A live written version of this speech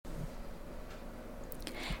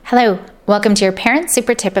Hello, welcome to your Parent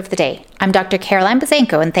Super Tip of the Day. I'm Dr. Caroline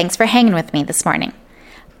Bazanko, and thanks for hanging with me this morning.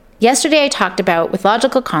 Yesterday I talked about with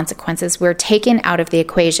logical consequences, we're taken out of the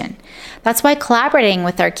equation. That's why collaborating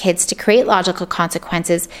with our kids to create logical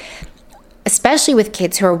consequences, especially with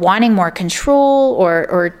kids who are wanting more control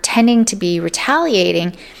or tending to be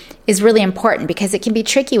retaliating, is really important because it can be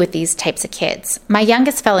tricky with these types of kids. My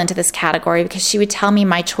youngest fell into this category because she would tell me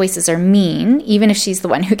my choices are mean, even if she's the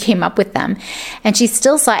one who came up with them. And she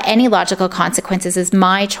still saw any logical consequences as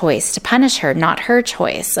my choice to punish her, not her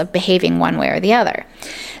choice of behaving one way or the other.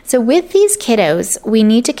 So with these kiddos, we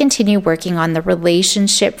need to continue working on the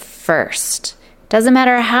relationship first. Doesn't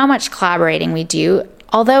matter how much collaborating we do,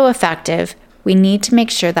 although effective, we need to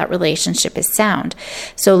make sure that relationship is sound.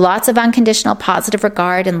 So lots of unconditional positive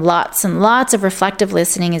regard and lots of reflective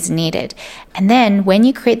listening is needed. And then when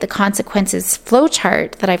you create the consequences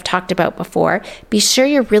flowchart that I've talked about before, be sure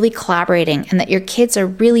you're really collaborating and that your kids are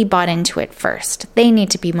really bought into it first. They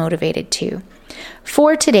need to be motivated too.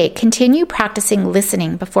 For today, continue practicing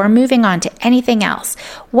listening before moving on to anything else.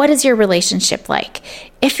 What is your relationship like?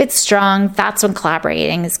 If it's strong, that's when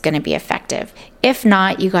collaborating is going to be effective. If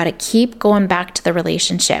not, you got to keep going back to the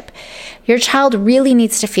relationship. Your child really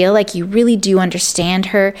needs to feel like you really do understand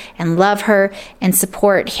her and love her and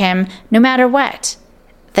support him no matter what.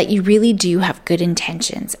 That you really do have good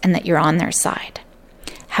intentions and that you're on their side.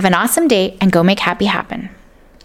 Have an awesome day and go make happy happen.